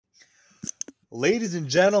Ladies and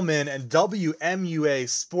gentlemen, and WMUA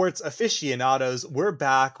sports aficionados, we're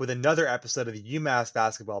back with another episode of the UMass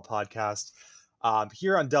Basketball Podcast.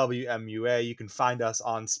 Here on WMUA, you can find us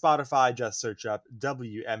on Spotify. Just search up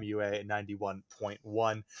WMUA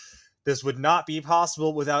 91.1. This would not be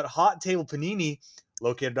possible without Hot Table Panini,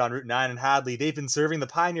 located on Route 9 in Hadley. They've been serving the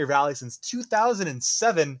Pioneer Valley since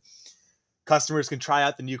 2007. Customers can try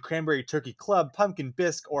out the new Cranberry Turkey Club, Pumpkin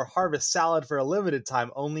Bisque, or Harvest Salad for a limited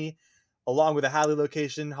time only. Along with the Hadley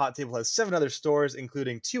location, Hot Table has 7 other stores,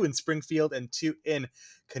 including 2 in Springfield and 2 in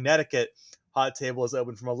Connecticut. Hot Table is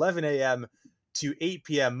open from 11 a.m. to 8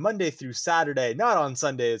 p.m. Monday through Saturday, not on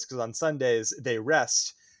Sundays, because on Sundays they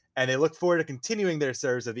rest. And they look forward to continuing their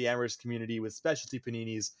service of the Amherst community with specialty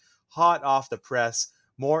paninis hot off the press.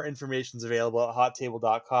 More information is available at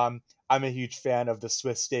hottable.com. I'm a huge fan of the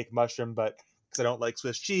Swiss steak mushroom, but because I don't like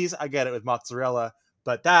Swiss cheese, I get it with mozzarella.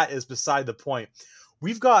 But that is beside the point.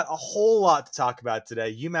 We've got a whole lot to talk about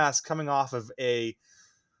today. UMass coming off of a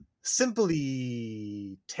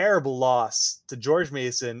simply terrible loss to George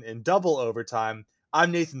Mason in double overtime. I'm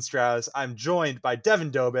Nathan Strauss. I'm joined by Devin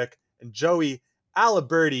Dobick and Joey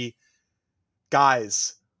Aliberti.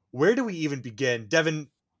 Guys, where do we even begin? Devin,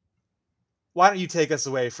 why don't you take us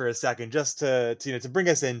away for a second just to bring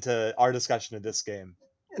us into our discussion of this game?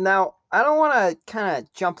 Now, I don't want to kind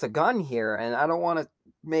of jump the gun here, and I don't want to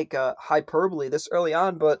make a hyperbole this early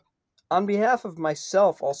on, but on behalf of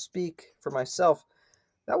myself, I'll speak for myself.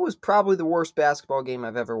 That was probably the worst basketball game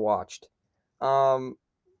I've ever watched. There's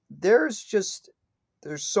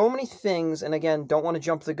so many things, and again, don't want to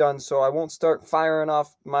jump the gun, so I won't start firing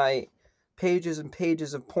off my pages and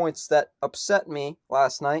pages of points that upset me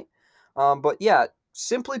last night. But yeah,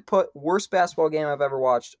 simply put, worst basketball game I've ever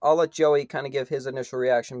watched. I'll let Joey kind of give his initial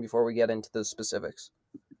reaction before we get into the specifics.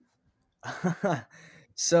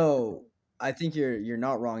 So I think you're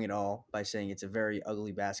not wrong at all by saying it's a very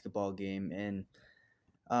ugly basketball game, and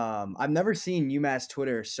I've never seen UMass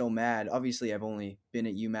Twitter so mad. Obviously, I've only been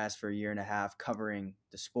at UMass for a year and a half covering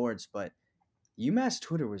the sports, but UMass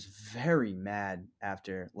Twitter was very mad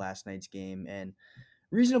after last night's game, and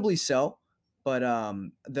reasonably so. But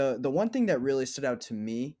the one thing that really stood out to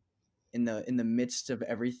me in the midst of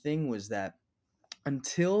everything was that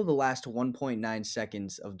until the last 1.9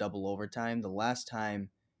 seconds of double overtime, the last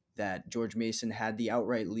time that George Mason had the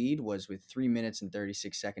outright lead was with 3 minutes and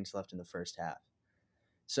 36 seconds left in the first half.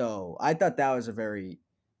 So I thought that was a very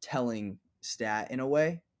telling stat in a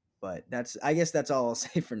way, but I guess that's all I'll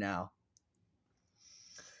say for now.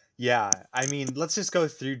 Yeah, I mean, let's just go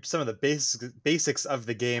through some of the basics of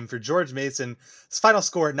the game. For George Mason, his final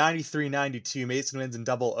score 93-92. Mason wins in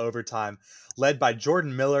double overtime, led by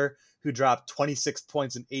Jordan Miller, who dropped 26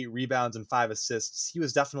 points and 8 rebounds and 5 assists. He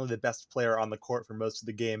was definitely the best player on the court for most of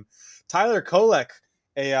the game. Tyler Kolek,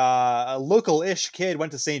 a local-ish kid,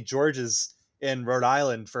 went to St. George's in Rhode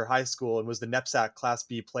Island for high school and was the NEPSAC Class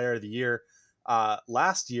B Player of the Year.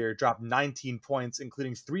 Last year, dropped 19 points,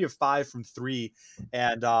 including 3 of 5 from 3.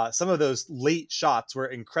 And some of those late shots were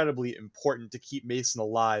incredibly important to keep Mason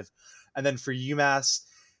alive. And then for UMass,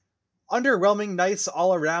 underwhelming nights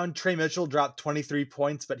all around. Trey Mitchell dropped 23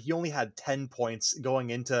 points, but he only had 10 points going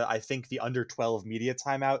into, I think, the under 12 media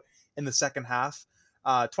timeout in the second half.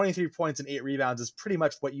 23 points and 8 rebounds is pretty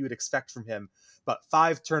much what you would expect from him. But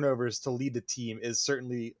 5 turnovers to lead the team is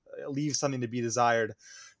certainly leaves something to be desired.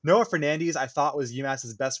 Noah Fernandes, I thought, was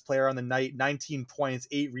UMass's best player on the night. 19 points,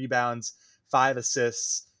 8 rebounds, 5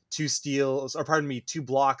 assists, 2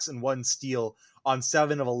 blocks and 1 steal on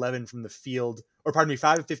 7 of 11 from the field.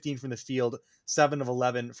 5 of 15 from the field, 7 of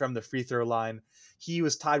 11 from the free throw line. He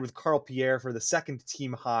was tied with Carl Pierre for the second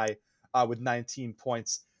team high with 19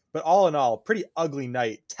 points. But all in all, pretty ugly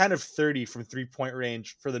night. 10 of 30 from three-point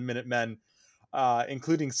range for the Minutemen,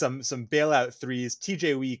 including some bailout threes.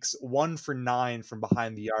 TJ Weeks, 1 for 9 from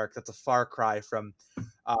behind the arc. That's a far cry from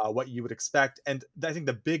what you would expect. And I think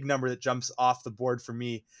the big number that jumps off the board for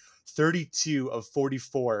me, 32 of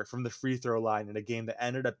 44 from the free throw line in a game that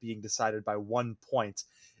ended up being decided by 1 point,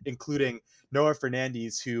 including Noah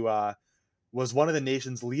Fernandes, who was one of the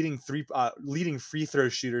nation's leading free throw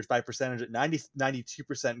shooters by percentage at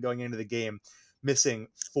 92% going into the game, missing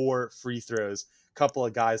 4 free throws. Couple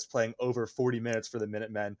of guys playing over 40 minutes for the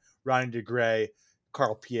Minutemen: Ronnie DeGray,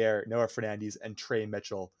 Carl Pierre, Noah Fernandes, and Trey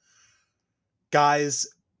Mitchell. Guys,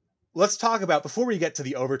 let's talk about, before we get to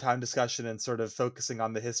the overtime discussion and sort of focusing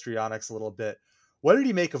on the histrionics a little bit, what did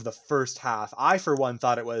you make of the first half? I, for one,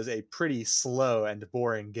 thought it was a pretty slow and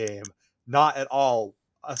boring game. Not at all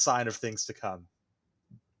a sign of things to come.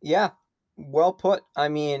 Yeah, well put. I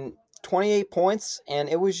mean, 28 points, and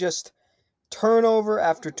it was just turnover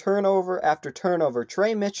after turnover after turnover.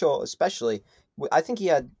 Trey Mitchell, especially, I think he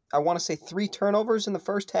had, I want to say, 3 turnovers in the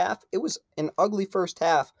first half. It was an ugly first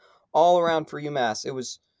half all around for UMass. It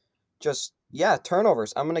was just, yeah,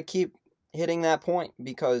 turnovers. I'm going to keep hitting that point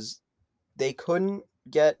because they couldn't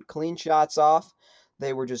get clean shots off.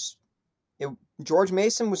 They were just, George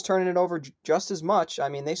Mason was turning it over just as much. I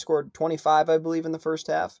mean, they scored 25, I believe, in the first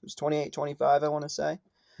half. It was 28-25, I want to say.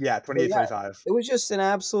 Yeah, But 28, yeah, 25. it was just an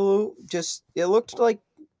absolute, it looked like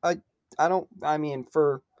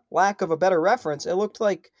for lack of a better reference, it looked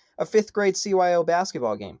like a 5th grade CYO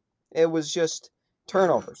basketball game. It was just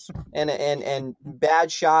turnovers and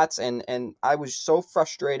bad shots, and I was so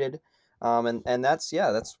frustrated. And that's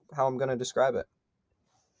how I'm going to describe it.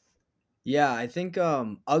 Yeah, I think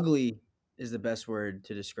ugly is the best word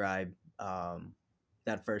to describe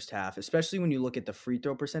that first half, especially when you look at the free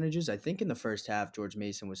throw percentages. I think in the first half, George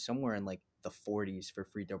Mason was somewhere in like the 40s for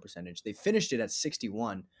free throw percentage. They finished it at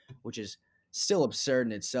 61, which is still absurd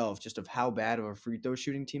in itself, just of how bad of a free throw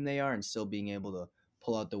shooting team they are and still being able to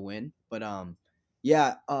pull out the win. But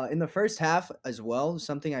in the first half as well,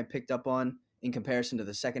 something I picked up on in comparison to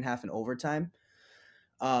the second half and overtime.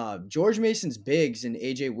 George Mason's bigs and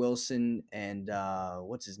AJ Wilson and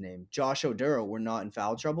what's his name, Josh Oduro, were not in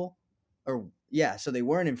foul trouble, so they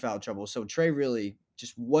weren't in foul trouble. So Trey really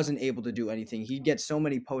just wasn't able to do anything. He'd get so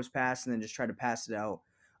many post pass and then just try to pass it out.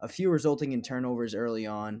 A few resulting in turnovers early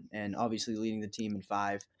on, and obviously leading the team in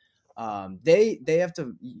 5. They have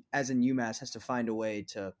to, as in UMass, has to find a way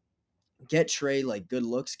to get Trey like good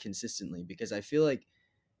looks consistently, because I feel like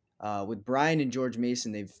with Brian and George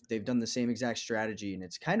Mason, they've done the same exact strategy, and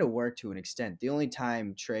it's kind of worked to an extent. The only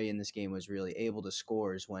time Trey in this game was really able to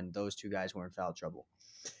score is when those two guys were in foul trouble.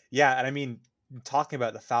 Yeah, and I mean, talking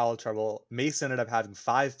about the foul trouble, Mason ended up having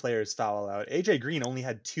 5 players foul out. AJ Green only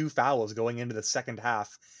had 2 fouls going into the second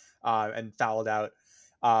half, and fouled out.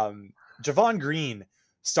 Javon Green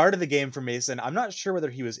started the game for Mason. I'm not sure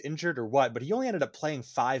whether he was injured or what, but he only ended up playing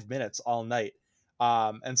 5 minutes all night.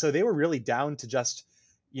 And so they were really down to just,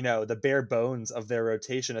 the bare bones of their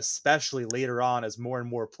rotation, especially later on as more and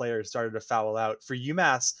more players started to foul out. For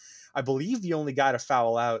UMass, I believe the only guy to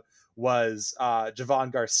foul out was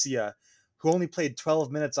Javon Garcia, who only played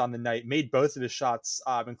 12 minutes on the night, made both of his shots,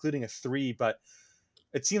 including a 3, but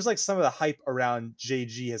it seems like some of the hype around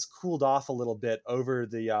JG has cooled off a little bit over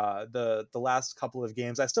the last couple of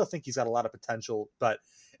games. I still think he's got a lot of potential, but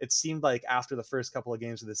it seemed like after the first couple of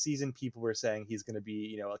games of the season, people were saying he's going to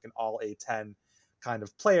be, like an all A10 kind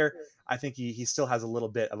of player. I think he still has a little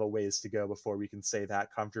bit of a ways to go before we can say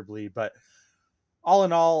that comfortably, but all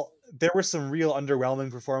in all, there were some real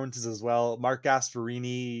underwhelming performances as well. Mark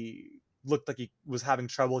Gasparini looked like he was having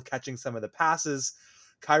trouble catching some of the passes.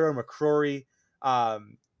 Cairo McCrory,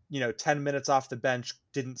 10 minutes off the bench,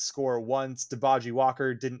 didn't score once. Debaji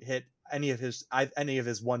Walker didn't hit any of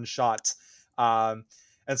his one shots. And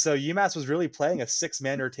so UMass was really playing a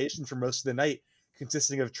 6-man rotation for most of the night,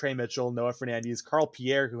 consisting of Trey Mitchell, Noah Fernandez, Carl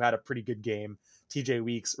Pierre, who had a pretty good game, TJ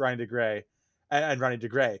Weeks, Ronnie DeGray,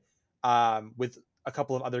 with a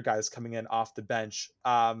couple of other guys coming in off the bench.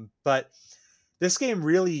 But this game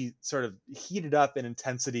really sort of heated up in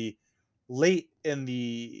intensity late in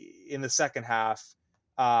the second half.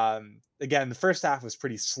 Again, the first half was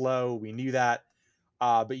pretty slow. We knew that.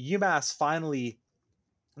 But UMass finally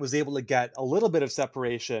was able to get a little bit of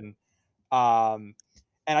separation.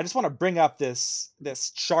 And I just want to bring up this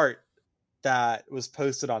chart that was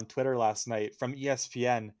posted on Twitter last night from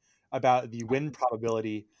ESPN about the win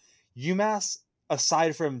probability. UMass,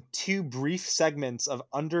 aside from 2 brief segments of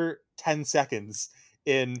under 10 seconds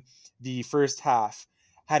in the first half,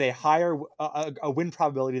 had a higher a win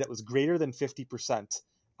probability that was greater than 50%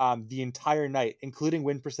 the entire night, including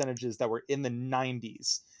win percentages that were in the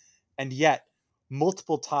 90s. And yet,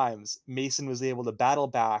 multiple times, Mason was able to battle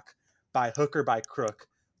back by hook or by crook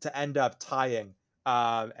to end up tying.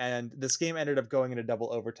 And this game ended up going into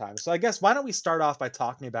double overtime. So I guess why don't we start off by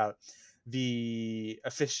talking about the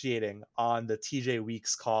officiating on the TJ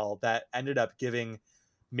Weeks call that ended up giving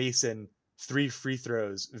Mason 3 free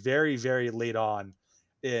throws very, very late on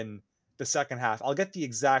in the second half. I'll get the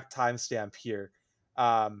exact timestamp here.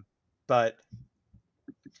 But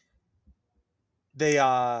they,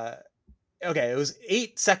 it was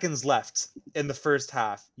 8 seconds left in the first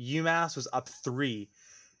half. UMass was up 3.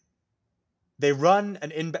 They run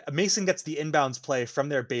Mason gets the inbounds play from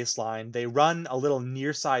their baseline. They run a little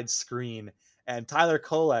near side screen, and Tyler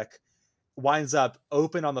Kolek winds up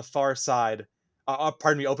open on the far side.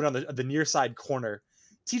 Open on the near side corner.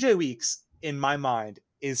 TJ Weeks, in my mind,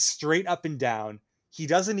 is straight up and down. He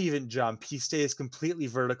doesn't even jump. He stays completely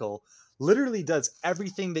vertical, literally does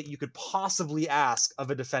everything that you could possibly ask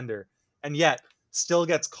of a defender, and yet still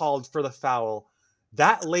gets called for the foul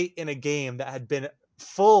that late in a game that had been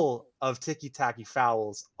full of ticky-tacky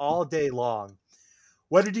fouls all day long.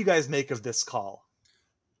 What did you guys make of this call?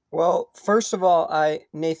 Well, first of all,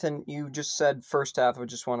 Nathan, you just said first half. I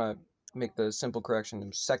just want to make the simple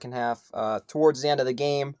correction. Second half, towards the end of the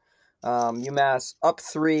game, UMass up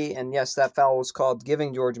 3, and yes, that foul was called,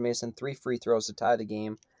 giving George Mason 3 free throws to tie the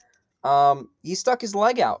game. He stuck his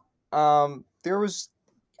leg out. I was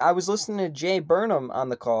listening to Jay Burnham on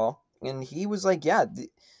the call, and he was like, yeah,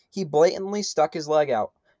 he blatantly stuck his leg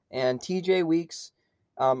out. And TJ Weeks,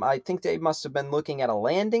 I think they must have been looking at a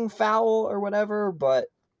landing foul or whatever, but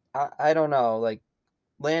I don't know, like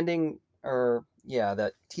landing or yeah,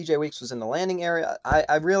 that TJ Weeks was in the landing area.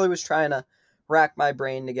 I really was trying to rack my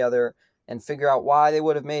brain together and figure out why they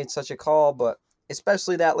would have made such a call, but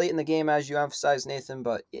especially that late in the game, as you emphasized, Nathan,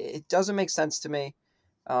 but it doesn't make sense to me.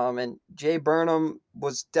 And Jay Burnham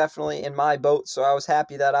was definitely in my boat, so I was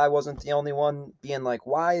happy that I wasn't the only one being like,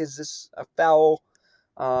 why is this a foul?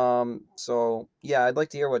 So yeah, I'd like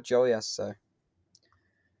to hear what Joey has to say.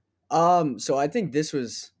 So I think this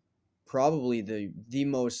was probably the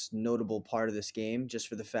most notable part of this game, just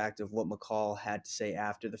for the fact of what McCall had to say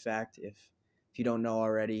after the fact. If you don't know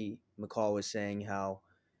already, McCall was saying how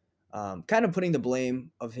kind of putting the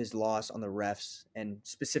blame of his loss on the refs, and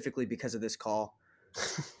specifically because of this call.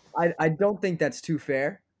 I don't think that's too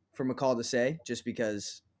fair for McCall to say, just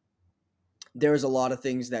because there was a lot of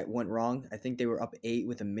things that went wrong. I think they were up 8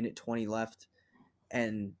 with 1:20 left,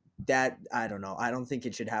 and that, I don't know. I don't think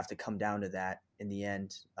it should have to come down to that in the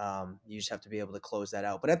end. You just have to be able to close that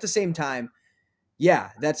out. But at the same time,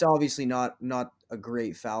 yeah, that's obviously not a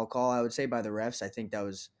great foul call, I would say, by the refs. I think that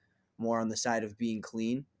was more on the side of being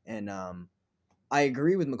clean. And I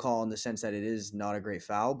agree with McCall in the sense that it is not a great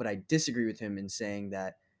foul, but I disagree with him in saying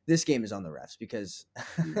that this game is on the refs, because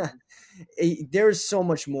there's so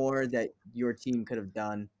much more that your team could have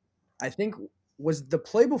done. I think, was the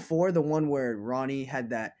play before the one where Ronnie had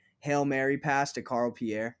that Hail Mary pass to Carl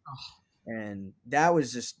Pierre? And that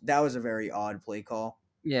was a very odd play call.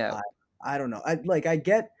 Yeah. I don't know. I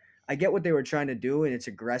get what they were trying to do, and it's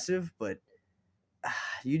aggressive, but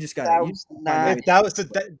you just got to.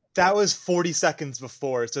 That was 40 seconds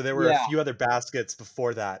before, so there were a few other baskets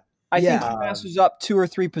before that. I think UMass was up 2 or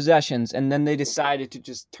 3 possessions, and then they decided to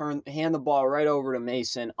just hand the ball right over to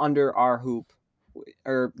Mason under our hoop,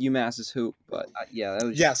 or UMass's hoop. But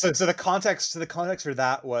So the context for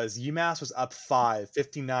that was UMass was up 5,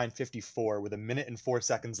 59-54 with 1:04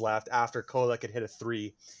 seconds left after Kolek had hit a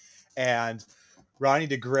 3, and Ronnie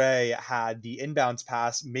DeGray had the inbounds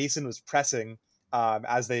pass. Mason was pressing,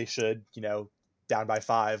 as they should, down by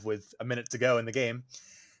 5 with a minute to go in the game.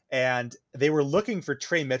 And they were looking for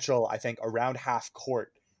Trey Mitchell, I think, around half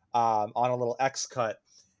court on a little X cut,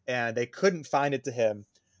 and they couldn't find it to him.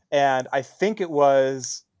 And I think it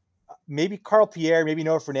was maybe Carl Pierre, maybe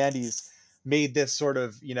Noah Fernandez made this sort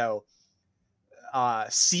of,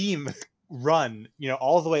 seam run,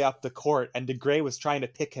 all the way up the court, and DeGray was trying to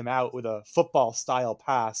pick him out with a football style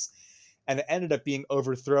pass, and it ended up being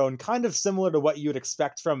overthrown, kind of similar to what you would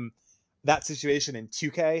expect from that situation in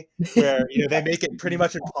 2K, where they make it pretty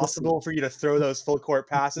much impossible for you to throw those full court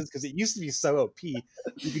passes, because it used to be so OP. You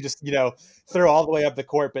could just throw all the way up the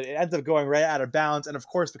court, but it ends up going right out of bounds. And of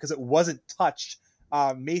course, because it wasn't touched,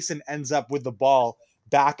 Mason ends up with the ball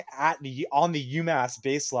back on the UMass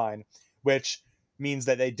baseline, which means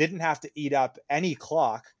that they didn't have to eat up any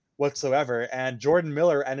clock whatsoever. And Jordan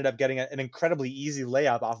Miller ended up getting an incredibly easy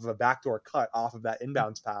layup off of a backdoor cut off of that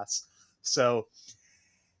inbounds pass. So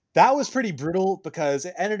that was pretty brutal, because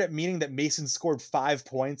it ended up meaning that Mason scored 5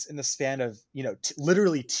 points in the span of,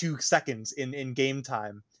 literally 2 seconds in game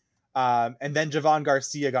time. And then Javon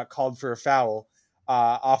Garcia got called for a foul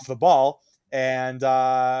off the ball, and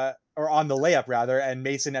or on the layup rather, and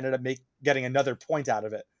Mason ended up getting another point out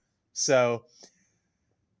of it. So,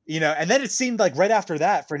 and then it seemed like right after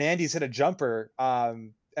that, Fernandez hit a jumper,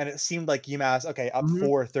 and it seemed like UMass, up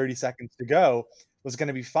 4, 30 seconds to go, was going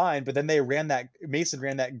to be fine. But then Mason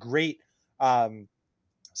ran that great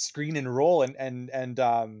screen and roll, and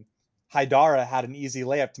Haidara had an easy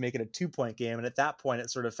layup to make it a 2-point game. And at that point,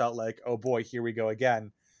 it sort of felt like, oh boy, here we go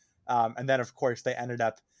again. And then of course they ended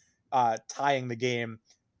up tying the game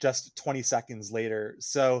just 20 seconds later.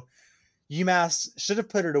 So UMass should have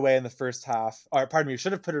put it away in the first half, or pardon me,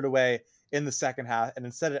 should have put it away in the second half, and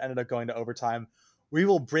instead it ended up going to overtime. We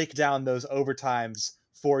will break down those overtimes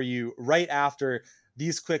for you right after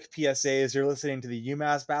these quick PSAs. You're listening to the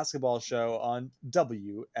UMass Basketball Show on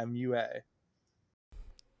WMUA.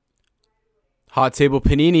 Hot Table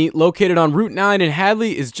Panini, located on Route 9 in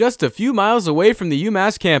Hadley, is just a few miles away from the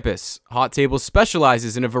UMass campus. Hot Table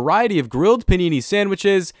specializes in a variety of grilled panini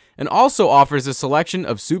sandwiches and also offers a selection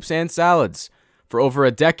of soups and salads. For over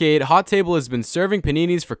a decade, Hot Table has been serving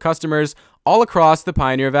paninis for customers all across the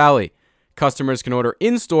Pioneer Valley. Customers can order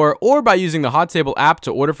in-store or by using the Hot Table app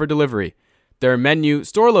to order for delivery. Their menu,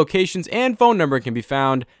 store locations, and phone number can be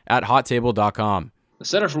found at hottable.com. The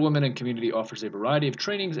Center for Women and Community offers a variety of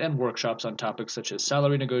trainings and workshops on topics such as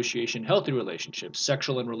salary negotiation, healthy relationships,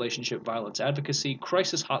 sexual and relationship violence advocacy,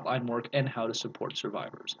 crisis hotline work, and how to support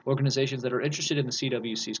survivors. Organizations that are interested in the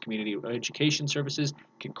CWC's community education services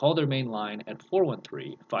can call their main line at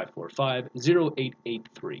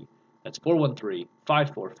 413-545-0883. That's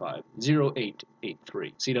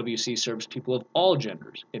 413-545-0883. CWC serves people of all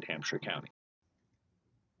genders in Hampshire County.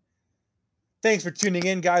 Thanks for tuning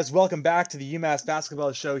in, guys. Welcome back to the UMass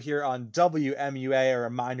Basketball Show here on WMUA. A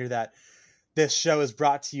reminder that this show is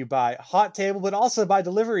brought to you by Hot Table, but also by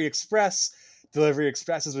Delivery Express. Delivery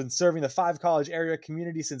Express has been serving the Five College area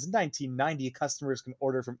community since 1990. Customers can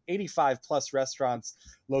order from 85-plus restaurants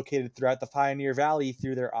located throughout the Pioneer Valley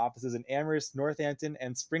through their offices in Amherst, Northampton,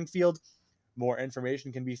 and Springfield. More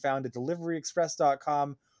information can be found at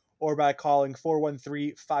deliveryexpress.com or by calling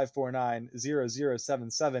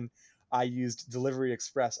 413-549-0077. I used Delivery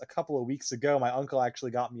Express a couple of weeks ago. My uncle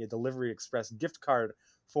actually got me a Delivery Express gift card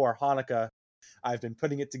for Hanukkah. I've been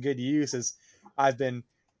putting it to good use as I've been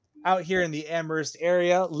out here in the Amherst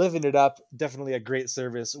area, living it up. Definitely a great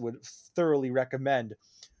service. Would thoroughly recommend.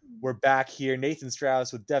 We're back here. Nathan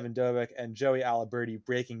Strauss with Devin Dovick and Joey Aliberti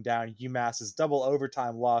breaking down UMass's double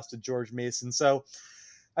overtime loss to George Mason. So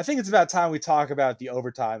I think it's about time we talk about the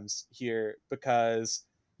overtimes here because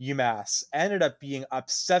UMass ended up being up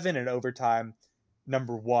 7 in overtime,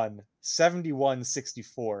 number 1, 71-64.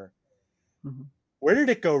 Mm-hmm. Where did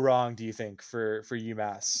it go wrong, do you think, for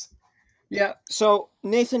UMass? Yeah, so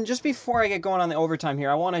Nathan, just before I get going on the overtime here,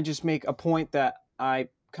 I want to just make a point that I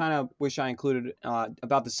kind of wish I included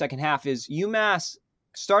about the second half is UMass,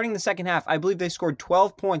 starting the second half, I believe they scored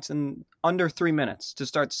 12 points in under 3 minutes to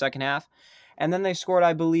start the second half. And then they scored,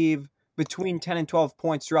 I believe, between 10 and 12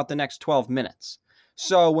 points throughout the next 12 minutes.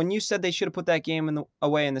 So when you said they should have put that game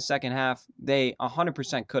away in the second half, they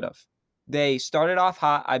 100% could have. They started off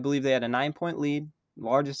hot. I believe they had a 9-point lead,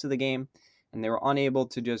 largest of the game, and they were unable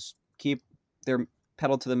to just keep their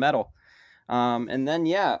pedal to the metal. And then,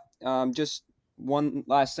 just one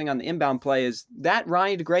last thing on the inbound play is that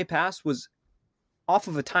Ronnie DeGray pass was off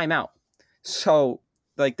of a timeout. So,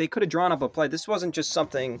 they could have drawn up a play. This wasn't just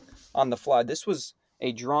something on the fly. This was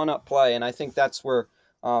a drawn-up play, and I think that's where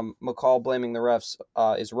McCall blaming the refs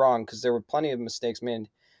is wrong because there were plenty of mistakes made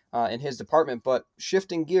in his department. But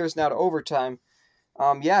shifting gears now to overtime,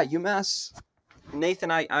 UMass,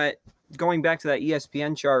 Nathan, I going back to that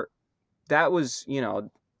ESPN chart, that was,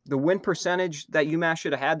 the win percentage that UMass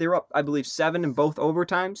should have had. They were up, I believe, 7 in both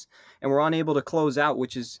overtimes and were unable to close out,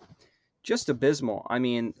 which is just abysmal. I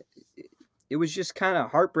mean, it was just kind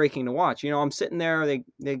of heartbreaking to watch. I'm sitting there, they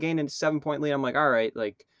gained a 7-point lead. I'm like, all right,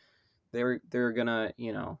 they're gonna,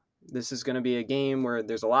 this is gonna be a game where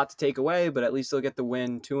there's a lot to take away, but at least they'll get the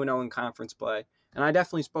win, 2-0 in conference play. And I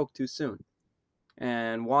definitely spoke too soon.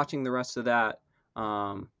 And watching the rest of that,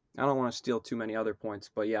 I don't want to steal too many other points,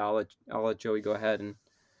 but yeah, I'll let Joey go ahead and.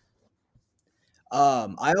 I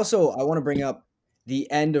want to bring up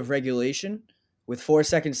the end of regulation. With 4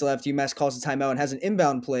 seconds left, UMass calls a timeout and has an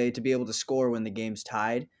inbound play to be able to score when the game's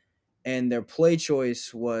tied. And their play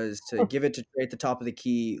choice was to give it to Trey at the top of the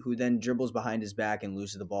key, who then dribbles behind his back and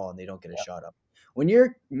loses the ball, and they don't get a shot up. When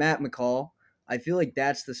you're Matt McCall, I feel like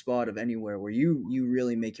that's the spot of anywhere where you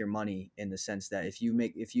really make your money, in the sense that if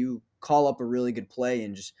you call up a really good play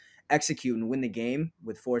and just execute and win the game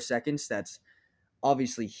with 4 seconds, that's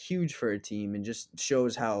obviously huge for a team and just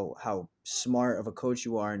shows how smart of a coach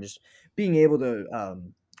you are, and just being able to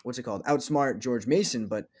outsmart George Mason.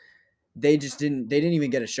 But they didn't even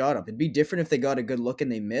get a shot up. It'd be different if they got a good look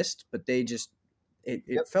and they missed, but they just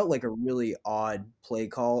it felt like a really odd play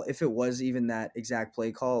call, if it was even that exact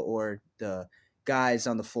play call, or the guys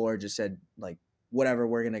on the floor just said whatever,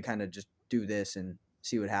 we're gonna kind of just do this and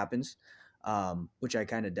see what happens, which I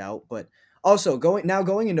kind of doubt. But also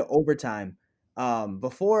going into overtime,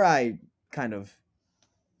 before I kind of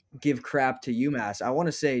give crap to UMass, I want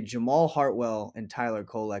to say Jamal Hartwell and Tyler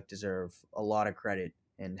Kolek deserve a lot of credit.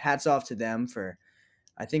 And hats off to them for,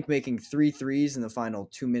 I think, making 3 threes in the final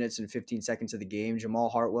 2 minutes and 15 seconds of the game. Jamal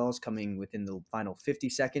Hartwell's coming within the final 50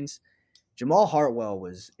 seconds. Jamal Hartwell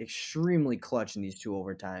was extremely clutch in these 2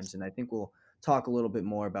 overtimes, and I think we'll talk a little bit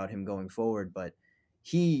more about him going forward. But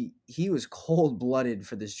he was cold-blooded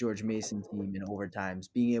for this George Mason team in overtimes,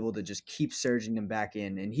 being able to just keep surging them back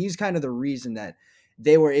in. And he's kind of the reason that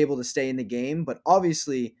they were able to stay in the game. But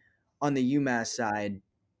obviously, on the UMass side,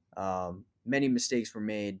 many mistakes were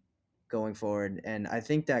made going forward. And I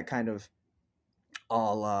think that kind of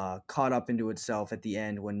all caught up into itself at the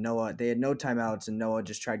end when they had no timeouts, and Noah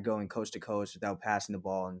just tried going coast to coast without passing the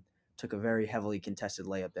ball and took a very heavily contested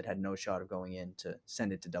layup that had no shot of going in to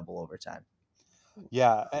send it to double overtime.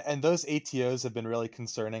 Yeah, and those ATOs have been really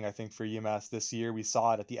concerning, I think, for UMass this year. We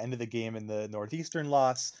saw it at the end of the game in the Northeastern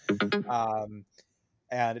loss, and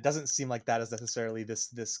it doesn't seem like that is necessarily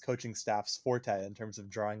this coaching staff's forte in terms of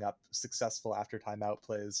drawing up successful after timeout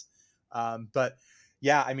plays. But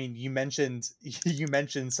yeah, I mean, you mentioned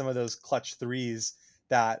some of those clutch threes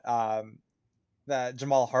that that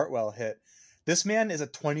Jamal Hartwell hit. This man is a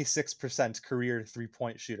 26% career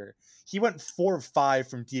 3-point shooter. He went 4 of 5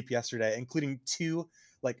 from deep yesterday, including 2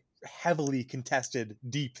 like heavily contested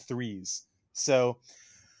deep threes. So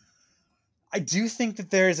I do think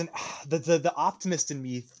that there is the optimist in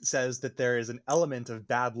me says that there is an element of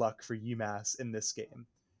bad luck for UMass in this game,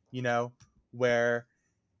 where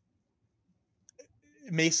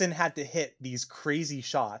Mason had to hit these crazy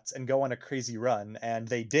shots and go on a crazy run, and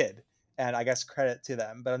they did. And I guess credit to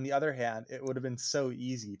them. But on the other hand, it would have been so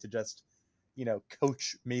easy to just,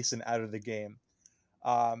 coach Mason out of the game,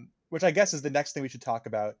 which I guess is the next thing we should talk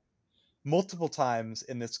about. Multiple times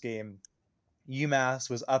in this game,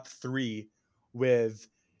 UMass was up 3 with,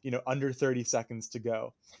 under 30 seconds to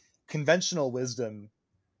go. Conventional wisdom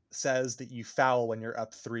says that you foul when you're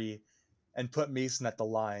up 3 and put Mason at the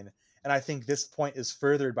line. And I think this point is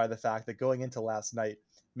furthered by the fact that going into last night,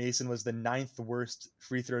 Mason was the 9th worst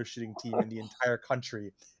free throw shooting team in the entire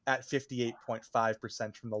country at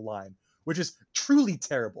 58.5% from the line, which is truly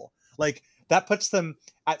terrible. Like, that puts them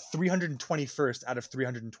at 321st out of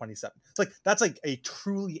 327. It's like, that's like a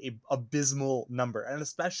truly abysmal number. And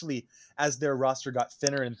especially as their roster got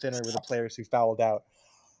thinner and thinner with the players who fouled out.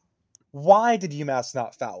 Why did UMass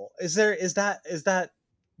not foul? Is that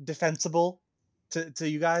defensible to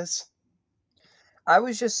you guys? I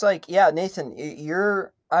was just like, yeah, Nathan,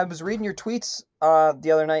 I was reading your tweets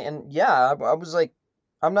the other night, and yeah, I was like,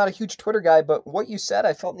 I'm not a huge Twitter guy, but what you said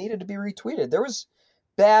I felt needed to be retweeted. There was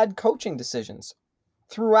bad coaching decisions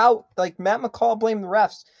throughout. Like, Matt McCall blamed the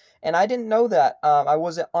refs, and I didn't know that. I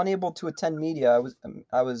was unable to attend media.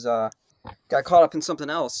 I was got caught up in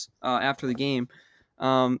something else after the game.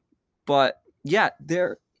 But yeah,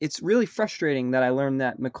 it's really frustrating that I learned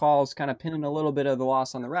that McCall's kind of pinning a little bit of the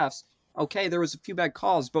loss on the refs. Okay, there was a few bad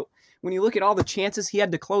calls, but when you look at all the chances he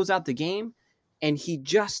had to close out the game, and he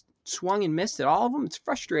just swung and missed at all of them, it's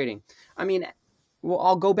frustrating. I mean, well,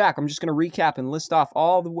 I'll go back. I'm just going to recap and list off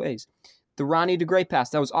all the ways. The Ronnie DeGray pass,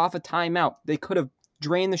 that was off a timeout. They could have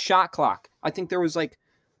drained the shot clock. I think there was like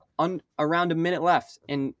around a minute left,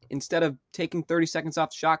 and instead of taking 30 seconds off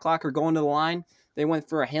the shot clock or going to the line, they went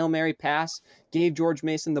for a Hail Mary pass, gave George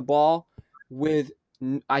Mason the ball with,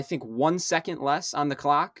 I think, 1 second less on the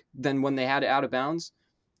clock than when they had it out of bounds.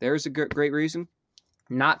 There's a great reason.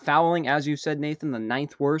 Not fouling, as you said, Nathan, the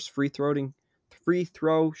 9th worst free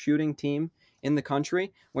throw shooting team in the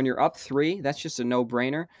country. When you're up 3, that's just a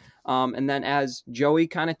no-brainer. And then, as Joey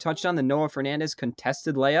kind of touched on, the Noah Fernandez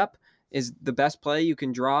contested layup is the best play you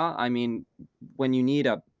can draw. I mean, when you need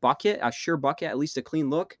a sure bucket, at least a clean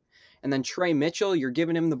look. And then Trey Mitchell, you're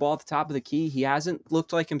giving him the ball at the top of the key. He hasn't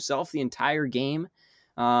looked like himself the entire game.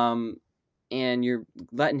 And you're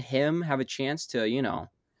letting him have a chance to,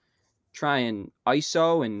 try and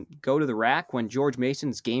ISO and go to the rack when George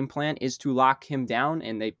Mason's game plan is to lock him down,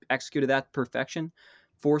 and they executed that to perfection,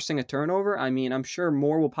 forcing a turnover. I mean, I'm sure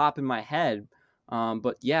more will pop in my head.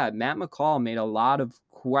 But yeah, Matt McCall made a lot of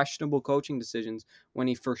questionable coaching decisions when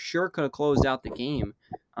he for sure could have closed out the game.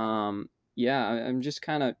 Yeah, I'm just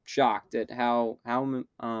kind of shocked at how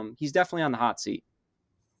he's definitely on the hot seat.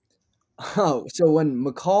 Oh, so when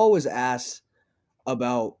McCall was asked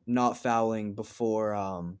about not fouling before,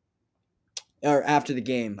 or after the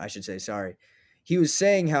game, I should say, sorry, he was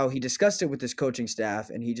saying how he discussed it with his coaching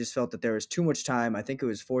staff, and he just felt that there was too much time. I think it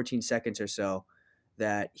was 14 seconds or so,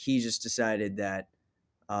 that he just decided that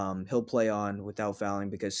he'll play on without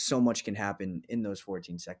fouling because so much can happen in those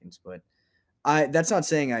 14 seconds. But that's not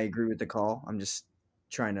saying I agree with the call. I'm just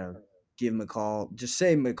trying to give say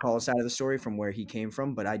McCall's side of the story from where he came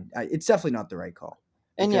from, but it's definitely not the right call.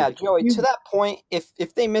 And yeah, Joey, to that point,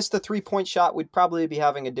 if they missed the 3-point shot, we'd probably be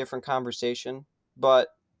having a different conversation. But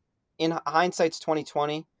in hindsight's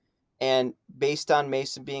 2020, and based on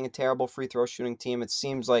Mason being a terrible free throw shooting team, it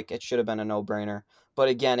seems like it should have been a no-brainer. But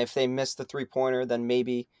again, if they missed the 3-pointer, then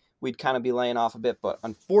maybe we'd kind of be laying off a bit. But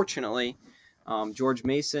unfortunately, George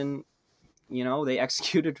Mason, they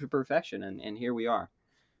executed to perfection, and here we are.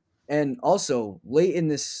 And also, late in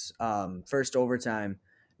this first overtime,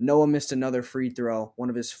 Noah missed another free throw, one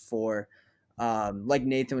of his 4. Like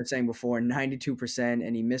Nathan was saying before, 92%,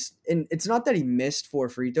 and he missed. And it's not that he missed 4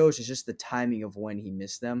 free throws; it's just the timing of when he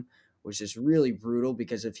missed them, which is really brutal.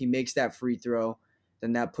 Because if he makes that free throw,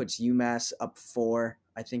 then that puts UMass up 4.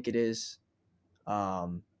 I think it is,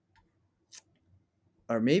 or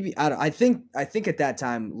maybe I think at that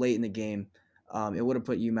time late in the game, it would have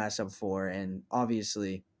put UMass up 4, and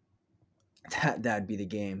obviously that'd be the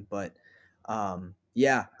game. But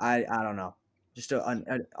yeah, I don't know. Just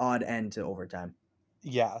an odd end to overtime.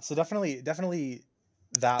 Yeah, so definitely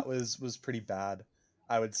that was pretty bad,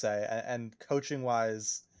 I would say. And coaching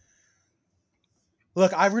wise,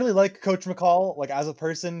 look, I really like Coach McCall. Like, as a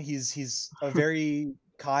person, he's a very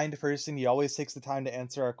kind person. He always takes the time to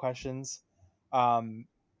answer our questions. But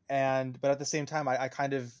at the same time, I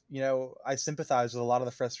kind of, I sympathize with a lot of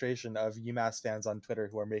the frustration of UMass fans on Twitter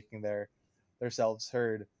who are making themselves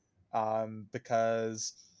heard,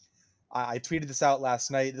 because I tweeted this out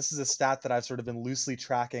last night. This is a stat that I've sort of been loosely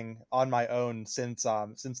tracking on my own since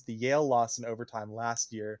the Yale loss in overtime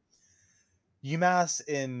last year. UMass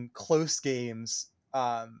in close games,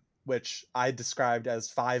 which I described as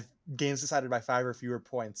 5 games decided by 5 or fewer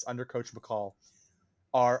points under Coach McCall,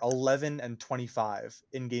 are 11-25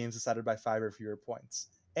 in games decided by 5 or fewer points.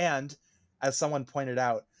 And as someone pointed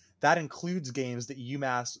out, that includes games that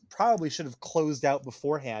UMass probably should have closed out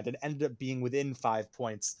beforehand and ended up being within 5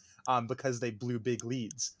 points because they blew big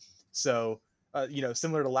leads. So,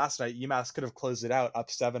 similar to last night, UMass could have closed it out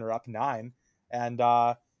up 7 or up 9, and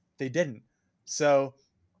they didn't. So,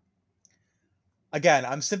 again,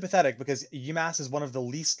 I'm sympathetic because UMass is one of the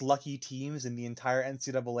least lucky teams in the entire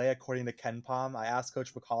NCAA, according to KenPom. I asked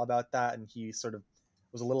Coach McCall about that, and he sort of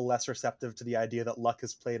was a little less receptive to the idea that luck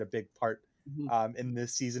has played a big part in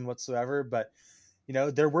this season whatsoever. But,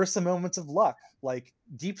 there were some moments of luck, like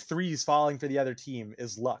deep threes falling for the other team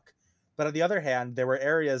is luck. But on the other hand, there were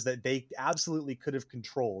areas that they absolutely could have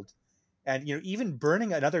controlled. And, even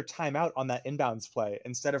burning another timeout on that inbounds play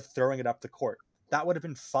instead of throwing it up the court, that would have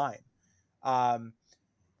been fine.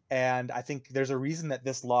 And I think there's a reason that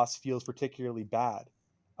this loss feels particularly bad.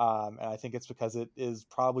 And I think it's because it is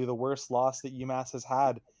probably the worst loss that UMass has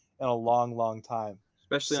had in a long, long time.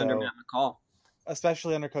 Especially under Matt McCall.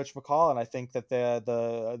 Especially under Coach McCall. And I think that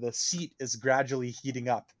the seat is gradually heating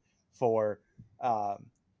up for Coach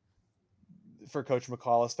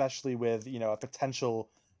McCall, especially with, a potential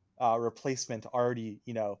replacement already,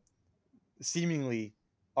 seemingly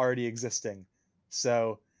already existing.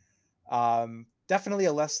 So definitely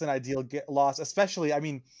a less than ideal loss, especially,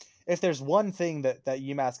 if there's one thing that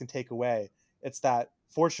UMass can take away, it's that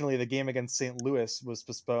fortunately the game against St. Louis was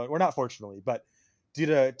postponed, or not fortunately, but due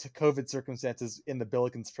to COVID circumstances in the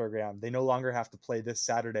Billikens program, they no longer have to play this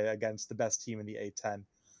Saturday against the best team in the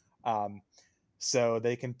A10. So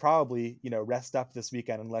they can probably, rest up this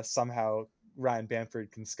weekend unless somehow Ryan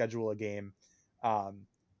Bamford can schedule a game, out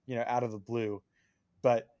of the blue.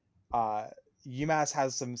 But UMass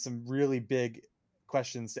has some really big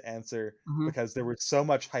questions to answer because there was so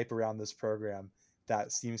much hype around this program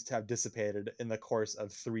that seems to have dissipated in the course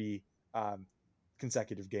of 3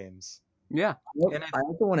 consecutive games. Yeah. I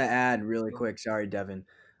also want to add really quick. Sorry, Devin.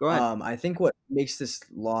 Go ahead. I think what makes this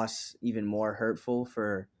loss even more hurtful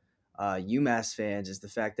for UMass fans is the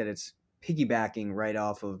fact that it's piggybacking right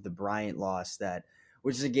off of the Bryant loss,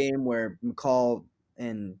 which is a game where McCall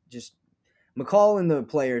and the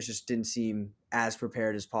players just didn't seem as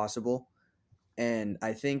prepared as possible. And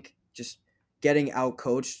I think just getting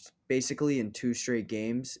outcoached basically in 2 straight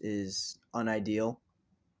games is unideal.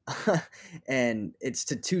 And it's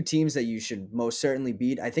to 2 teams that you should most certainly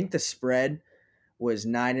beat. I think the spread was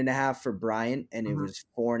 9.5 for Bryant, and it was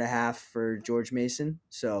 4.5 for George Mason.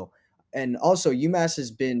 So, and also UMass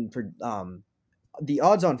has been the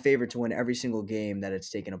odds-on favorite to win every single game that it's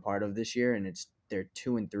taken a part of this year, and they're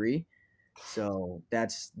 2-3. So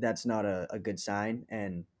that's not a good sign.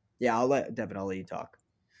 And yeah, I'll let you talk.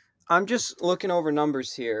 I'm just looking over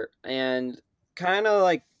numbers here, and kind of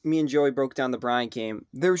like me and Joey broke down the Bryant game.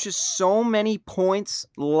 There's just so many points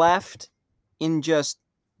left in just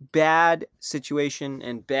bad situation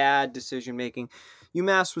and bad decision making.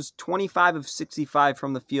 UMass was 25 of 65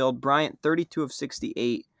 from the field, Bryant 32 of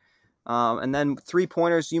 68. And then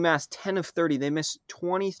 3-pointers, UMass 10 of 30. They missed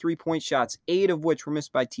 23-point shots, 8 of which were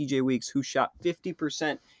missed by TJ Weeks, who shot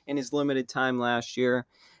 50% in his limited time last year.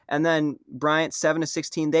 And then Bryant 7 of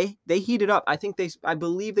 16. They heated up. I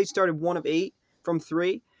believe they started 1 of 8 from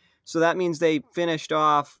 3. So that means they finished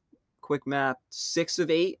off quick math, 6 of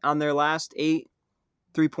 8 on their last 8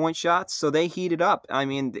 3-point shots. So they heated up. I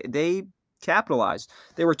mean, they capitalized.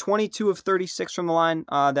 They were 22 of 36 from the line.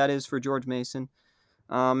 That is for George Mason.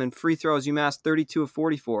 And free throws, UMass 32 of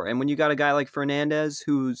 44. And when you got a guy like Fernandez,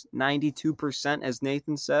 who's 92%, as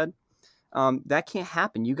Nathan said, that can't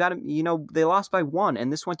happen. You got to, they lost by 1,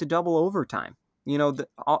 and this went to double overtime.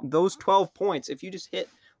 Those 12 points, if you just hit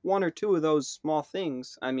 1 or 2 of those small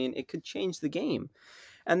things, I mean, it could change the game.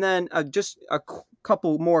 And then just a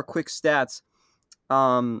couple more quick stats.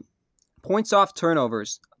 Points off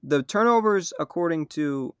turnovers. The turnovers, according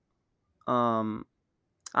to,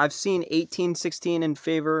 I've seen 18-16 in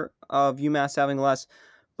favor of UMass having less,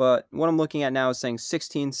 but what I'm looking at now is saying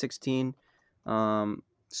 16-16.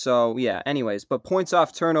 So, yeah, anyways. But points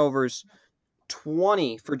off turnovers,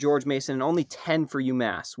 20 for George Mason and only 10 for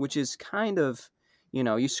UMass, which is kind of,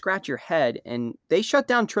 you scratch your head. And they shut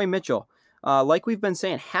down Trey Mitchell. Like we've been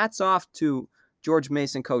saying, hats off to George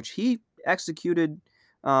Mason coach. He executed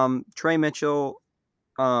Trey Mitchell,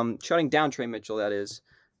 shutting down Trey Mitchell, that is,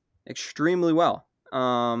 extremely well.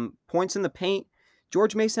 Points in the paint.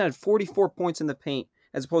 George Mason had 44 points in the paint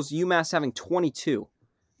as opposed to UMass having 22.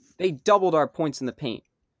 They doubled our points in the paint.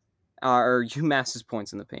 Or UMass's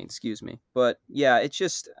points in the paint, excuse me. But yeah, it's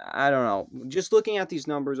just, I don't know. Just looking at these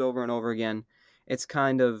numbers over and over again, it's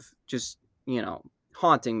kind of just,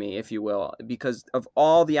 haunting me, if you will, because of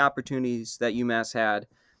all the opportunities that UMass had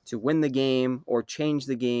to win the game or change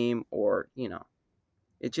the game or,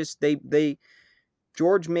 it just,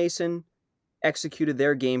 George Mason executed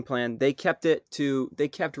their game plan. They kept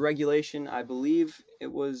regulation. I believe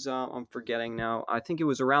it was, I'm forgetting now. I think it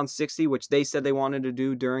was around 60, which they said they wanted to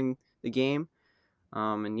do during the game.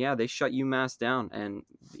 And yeah, they shut UMass down. And,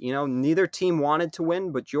 neither team wanted to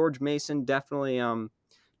win, but George Mason definitely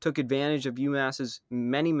took advantage of UMass's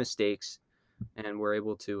many mistakes and were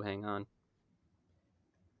able to hang on.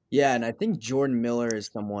 Yeah, and I think Jordan Miller is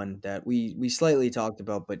someone that we slightly talked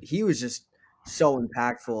about, but he was just so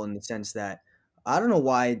impactful in the sense that I don't know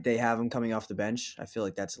why they have him coming off the bench. I feel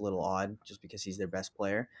like that's a little odd just because he's their best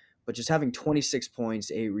player. But just having 26 points,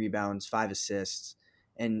 8 rebounds, 5 assists,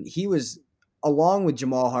 and he was along with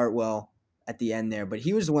Jamal Hartwell at the end there, but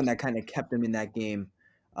he was the one that kind of kept them in that game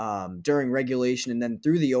during regulation and then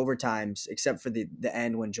through the overtimes, except for the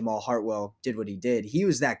end when Jamal Hartwell did what he did. He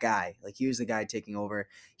was that guy. Like, he was the guy taking over.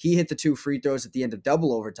 He hit the 2 free throws at the end of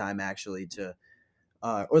double overtime, actually,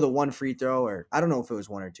 or the 1 free throw, or I don't know if it was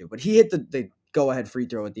 1 or 2, but he hit the go-ahead free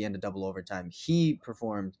throw at the end of double overtime. He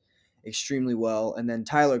performed extremely well. And then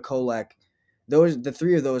Tyler Kolek, the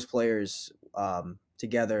 3 of those players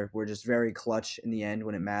together were just very clutch in the end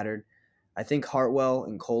when it mattered. I think Hartwell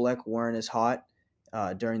and Kolek weren't as hot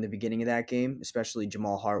during the beginning of that game, especially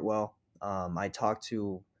Jamal Hartwell. I talked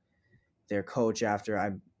to their coach after,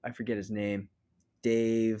 I forget his name,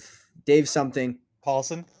 Dave something.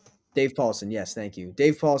 Paulson? Dave Paulson, yes, thank you.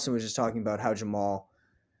 Dave Paulson was just talking about how Jamal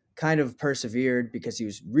kind of persevered because he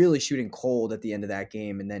was really shooting cold at the end of that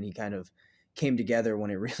game, and then he kind of came together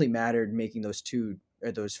when it really mattered, making those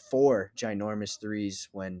 4 ginormous threes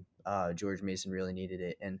when George Mason really needed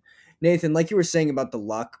it. And Nathan, like you were saying about the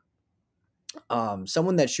luck,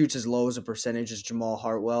 someone that shoots as low as a percentage as Jamal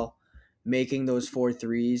Hartwell, making those 4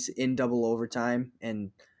 threes in double overtime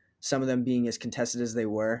and some of them being as contested as they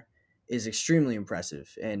were is extremely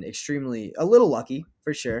impressive and a little lucky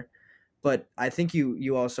for sure. But I think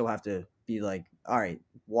you also have to be like, all right,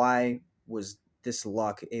 why was this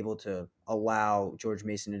luck able to allow George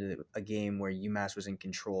Mason into a game where UMass was in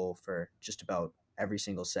control for just about every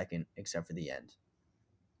single second except for the end?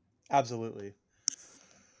 Absolutely. A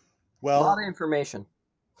Well, lot of information.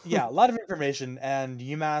 yeah, a lot of information, and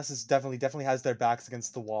UMass is definitely has their backs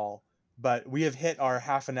against the wall. But we have hit our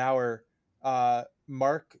half an hour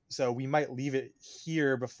mark, so we might leave it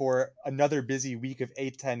here before another busy week of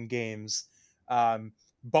A-10 games,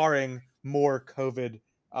 barring more COVID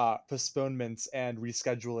postponements and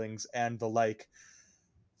reschedulings and the like.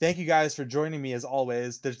 Thank you guys for joining me as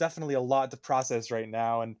always. There's definitely a lot to process right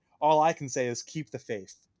now, and all I can say is keep the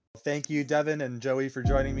faith. Thank you, Devin and Joey, for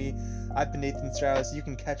joining me. I've been Nathan Strauss. You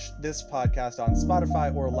can catch this podcast on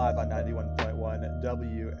Spotify or live on 91.1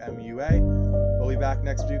 WMUA. We'll be back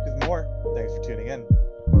next week with more. Thanks for tuning in.